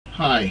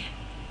Hi.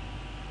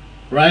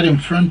 Right in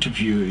front of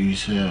you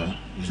is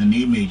an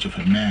image of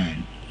a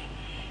man.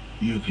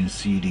 You can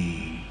see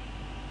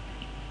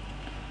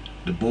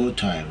the bow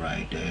tie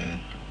right there,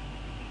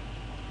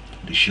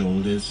 the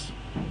shoulders,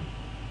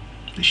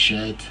 the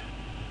shirt,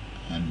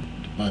 and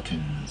the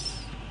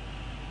buttons,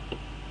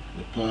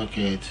 the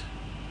pocket,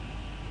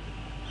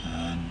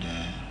 and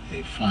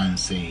a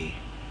fancy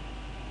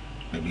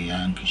maybe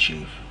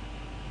handkerchief.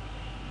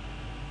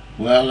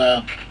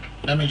 Well,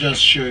 let me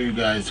just show you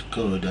guys the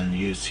code and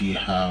you see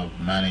how I've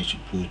managed to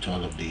put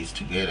all of these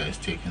together. It's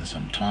taken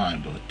some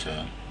time,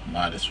 but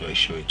might as well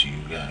show it to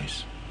you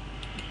guys.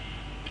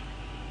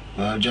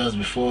 Well, just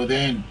before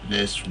then,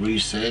 let's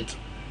reset,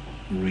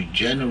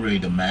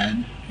 regenerate the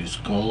man. It's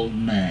called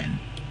man.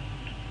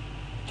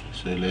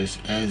 So let's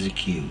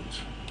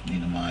execute,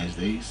 minimize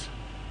this,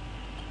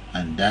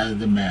 and that's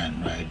the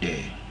man right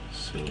there.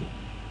 So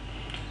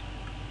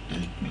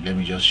let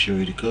me just show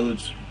you the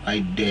codes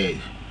right there.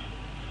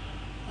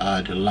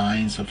 Are the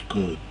lines of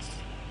codes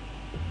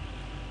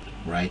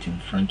right in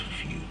front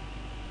of you.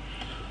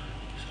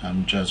 So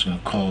I'm just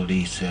gonna call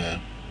these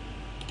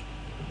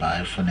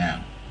bye for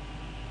now.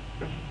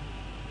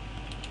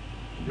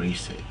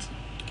 Reset,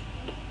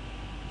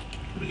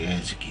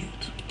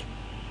 re-execute,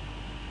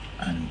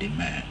 and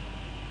demand.